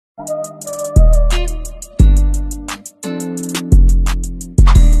Hey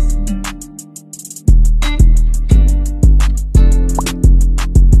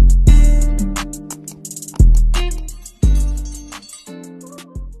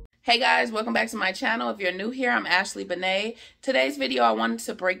guys, welcome back to my channel. If you're new here, I'm Ashley Benet. Today's video, I wanted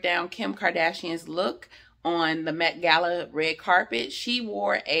to break down Kim Kardashian's look on the Met Gala red carpet. She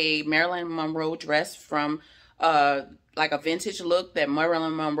wore a Marilyn Monroe dress from like a vintage look that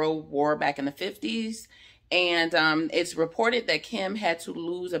Marilyn Monroe wore back in the 50s. And it's reported that Kim had to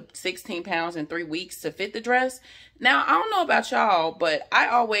lose 16 pounds in 3 weeks to fit the dress. Now, I don't know about y'all, but I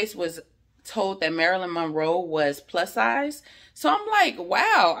always was told that Marilyn Monroe was plus size. So I'm like,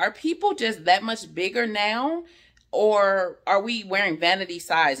 wow, are people just that much bigger now? Or are we wearing vanity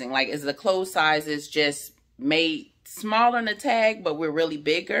sizing? Like, is the clothes sizes just made smaller in the tag, but we're really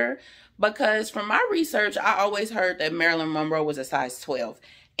bigger? Because from my research, I always heard that Marilyn Monroe was a size 12.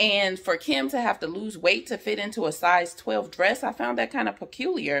 And for Kim to have to lose weight to fit into a size 12 dress, I found that kind of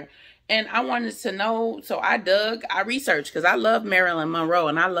peculiar. And I wanted to know, so I researched, because I love Marilyn Monroe,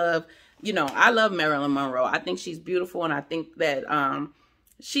 and I love Marilyn Monroe. I think she's beautiful, and I think that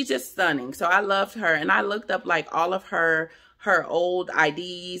she's just stunning. So I loved her, and I looked up like all of her old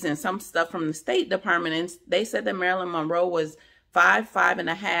IDs and some stuff from the State Department, and they said that Marilyn Monroe was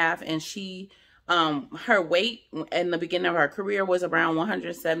 5'5.5", and she her weight in the beginning of her career was around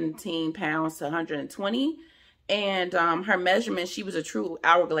 117 pounds to 120. And her measurements, she was a true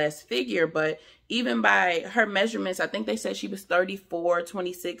hourglass figure, but even by her measurements, I think they said she was 34,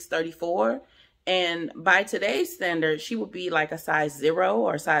 26, 34. And by today's standard, she would be like a size 0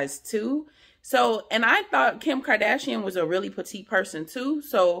 or size 2. So, and I thought Kim Kardashian was a really petite person too.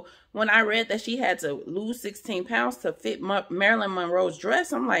 So when I read that she had to lose 16 pounds to fit Marilyn Monroe's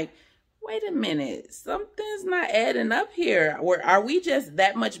dress, I'm like, wait a minute, something's not adding up here. Are we just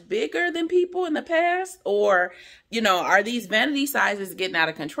that much bigger than people in the past? Or, are these vanity sizes getting out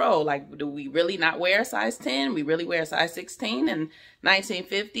of control? Like, do we really not wear a size 10? We really wear a size 16 in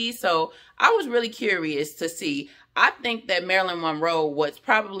 1950? So I was really curious to see. I think that Marilyn Monroe was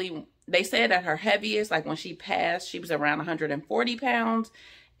probably, they said at her heaviest, like when she passed, she was around 140 pounds.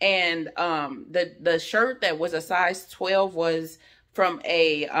 And the shirt that was a size 12 was from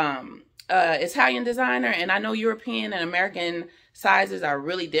a Italian designer, and I know European and American sizes are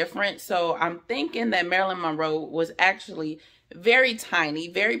really different. So I'm thinking that Marilyn Monroe was actually very tiny,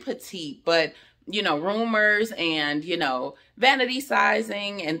 very petite, but rumors and vanity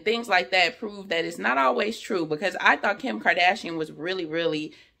sizing and things like that prove that it's not always true, because I thought Kim Kardashian was really,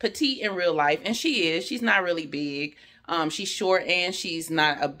 really petite in real life, and she's not really big. She's short, and she's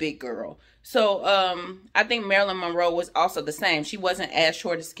not a big girl. So I think Marilyn Monroe was also the same. She wasn't as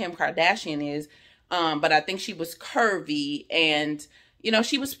short as Kim Kardashian is, but I think she was curvy, and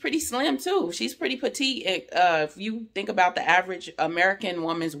she was pretty slim too. She's pretty petite. If you think about the average American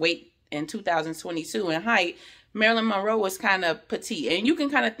woman's weight in 2022 in height, Marilyn Monroe was kind of petite. And you can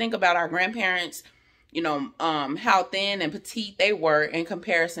kind of think about our grandparents, how thin and petite they were in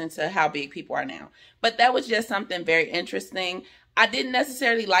comparison to how big people are now. But that was just something very interesting. I didn't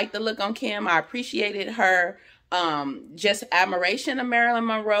necessarily like the look on Kim. I appreciated her just admiration of Marilyn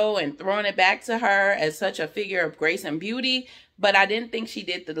Monroe and throwing it back to her as such a figure of grace and beauty. But I didn't think she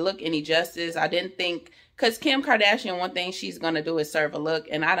did the look any justice. I didn't think, because Kim Kardashian, one thing she's going to do is serve a look,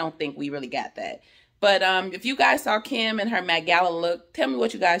 and I don't think we really got that. But if you guys saw Kim and her Met Gala look, tell me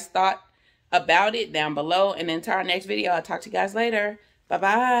what you guys thought about it down below. And until our next video, I'll talk to you guys later.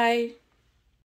 Bye-bye.